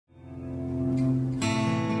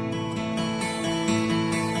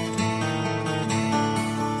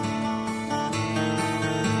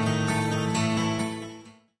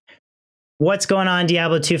What's going on,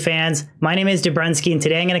 Diablo 2 fans? My name is Dobrunsky, and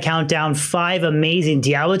today I'm going to count down 5 amazing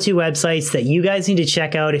Diablo 2 websites that you guys need to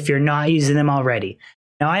check out if you're not using them already.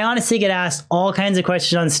 Now, I honestly get asked all kinds of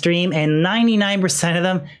questions on stream, and 99% of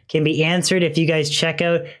them can be answered if you guys check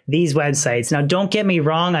out these websites. Now, don't get me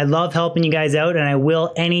wrong, I love helping you guys out, and I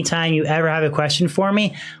will anytime you ever have a question for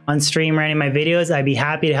me on stream or any of my videos. I'd be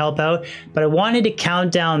happy to help out, but I wanted to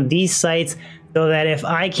count down these sites so that if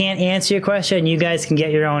I can't answer your question, you guys can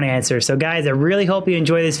get your own answer. So guys, I really hope you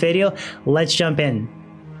enjoy this video. Let's jump in.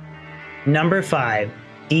 Number 5,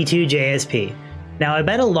 D2JSP. Now, I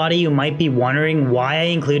bet a lot of you might be wondering why I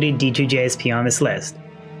included D2JSP on this list.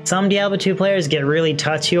 Some Diablo 2 players get really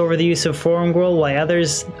touchy over the use of Forum Gold, while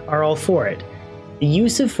others are all for it. The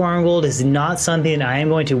use of Forum Gold is not something that I am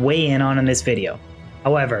going to weigh in on this video.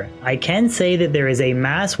 However, I can say that there is a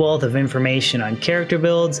mass wealth of information on character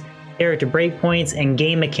builds, character breakpoints, and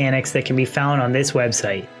game mechanics that can be found on this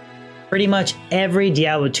website. Pretty much every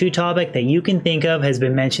Diablo 2 topic that you can think of has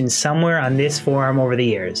been mentioned somewhere on this forum over the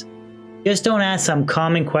years. Just don't ask some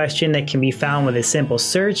common question that can be found with a simple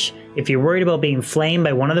search if you're worried about being flamed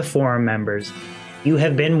by one of the forum members. You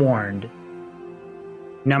have been warned.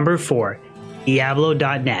 Number 4,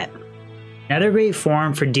 Diablo.net. Another great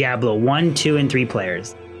forum for Diablo 1, 2, and 3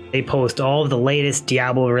 players. They post all of the latest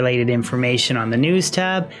Diablo-related information on the news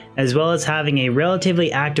tab, as well as having a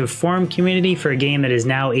relatively active forum community for a game that is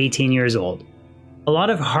now 18 years old. A lot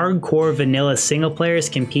of hardcore vanilla single players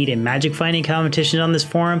compete in magic finding competitions on this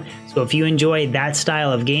forum, so if you enjoy that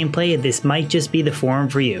style of gameplay, this might just be the forum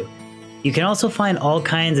for you. You can also find all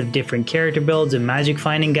kinds of different character builds and magic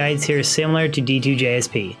finding guides here similar to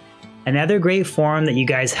D2JSP. Another great forum that you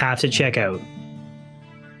guys have to check out.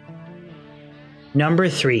 Number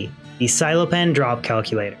 3, the Silopen Drop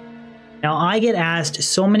Calculator. Now, I get asked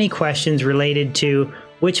so many questions related to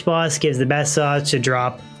which boss gives the best odds to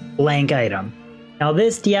drop blank item. Now,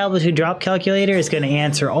 this Diablo 2 drop calculator is going to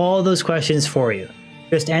answer all those questions for you.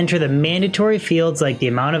 Just enter the mandatory fields like the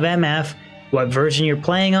amount of MF, what version you're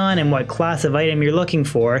playing on, and what class of item you're looking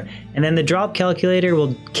for, and then the drop calculator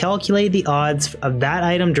will calculate the odds of that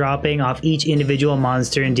item dropping off each individual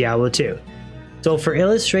monster in Diablo 2. So for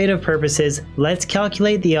illustrative purposes, let's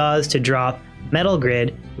calculate the odds to drop Metal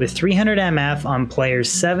Grid with 300 MF on player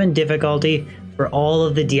 7 difficulty for all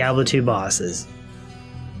of the Diablo 2 bosses.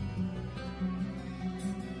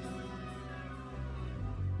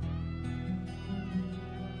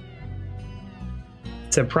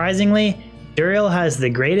 Surprisingly, Duriel has the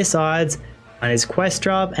greatest odds on his quest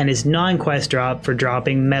drop and his non-quest drop for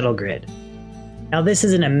dropping Metal Grid. Now, this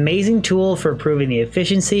is an amazing tool for improving the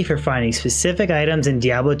efficiency for finding specific items in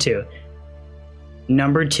Diablo 2.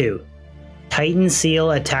 Number 2, Titan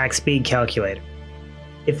Seal Attack Speed Calculator.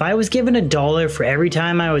 If I was given $1 for every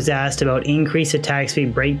time I was asked about increased attack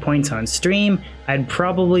speed breakpoints on stream, I'd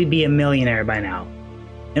probably be a millionaire by now.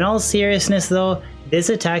 In all seriousness though, this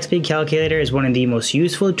attack speed calculator is one of the most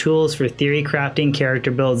useful tools for theory crafting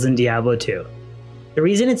character builds in Diablo 2. The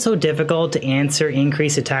reason it's so difficult to answer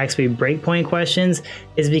increased attack speed breakpoint questions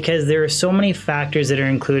is because there are so many factors that are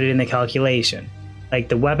included in the calculation, like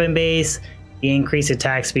the weapon base, the increased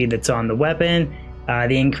attack speed that's on the weapon,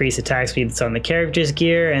 the increased attack speed that's on the character's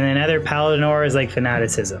gear, and then other paladin auras like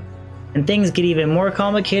fanaticism. And things get even more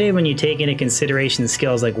complicated when you take into consideration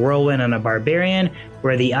skills like Whirlwind on a barbarian,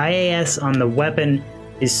 where the IAS on the weapon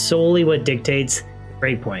is solely what dictates the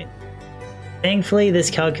breakpoint. Thankfully,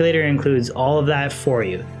 this calculator includes all of that for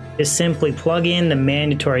you. Just simply plug in the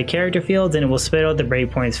mandatory character fields and it will spit out the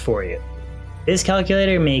breakpoints for you. This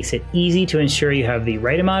calculator makes it easy to ensure you have the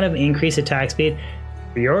right amount of increased attack speed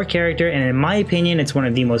for your character, and in my opinion, it's one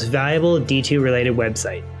of the most valuable D2 related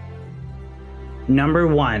websites. Number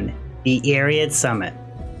 1, the Ariad Summit.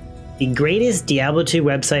 The greatest Diablo 2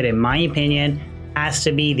 website in my opinion has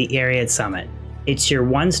to be the Ariad Summit. It's your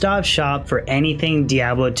one-stop shop for anything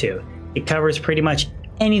Diablo 2. It covers pretty much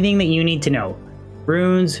anything that you need to know.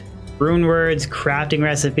 Runes, rune words, crafting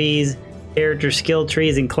recipes, character skill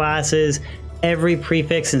trees and classes, every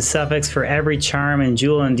prefix and suffix for every charm and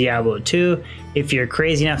jewel in Diablo 2, if you're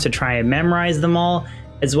crazy enough to try and memorize them all,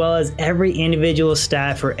 as well as every individual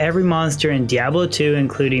stat for every monster in Diablo 2,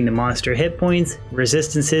 including the monster hit points,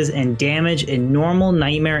 resistances, and damage in normal,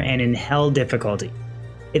 nightmare, and in hell difficulty.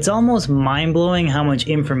 It's almost mind-blowing how much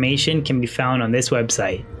information can be found on this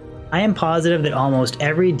website. I am positive that almost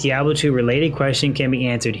every Diablo 2 related question can be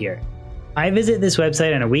answered here. I visit this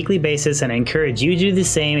website on a weekly basis, and I encourage you to do the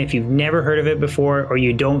same if you've never heard of it before or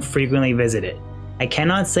you don't frequently visit it. I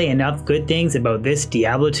cannot say enough good things about this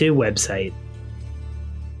Diablo 2 website.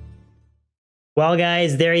 Well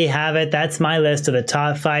guys, there you have it. That's my list of the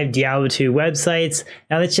top 5 Diablo 2 websites.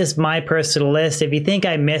 Now that's just my personal list. If you think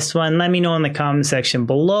I missed one, let me know in the comment section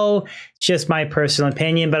below. It's just my personal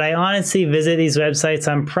opinion, but I honestly visit these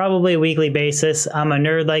websites on probably a weekly basis. I'm a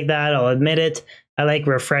nerd like that, I'll admit it. I like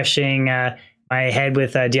refreshing my head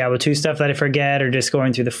with Diablo 2 stuff that I forget, or just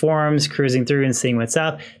going through the forums, cruising through and seeing what's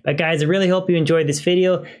up. But guys, I really hope you enjoyed this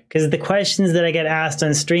video, because the questions that I get asked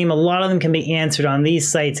on stream, a lot of them can be answered on these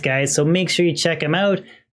sites, guys. So make sure you check them out.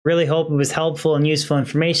 Really hope it was helpful and useful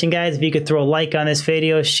information, guys. If you could throw a like on this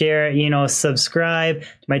video, share, subscribe to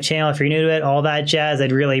my channel if you're new to it, all that jazz,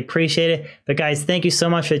 I'd really appreciate it. But guys, thank you so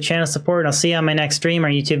much for the channel support, and I'll see you on my next stream or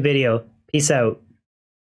YouTube video. Peace out.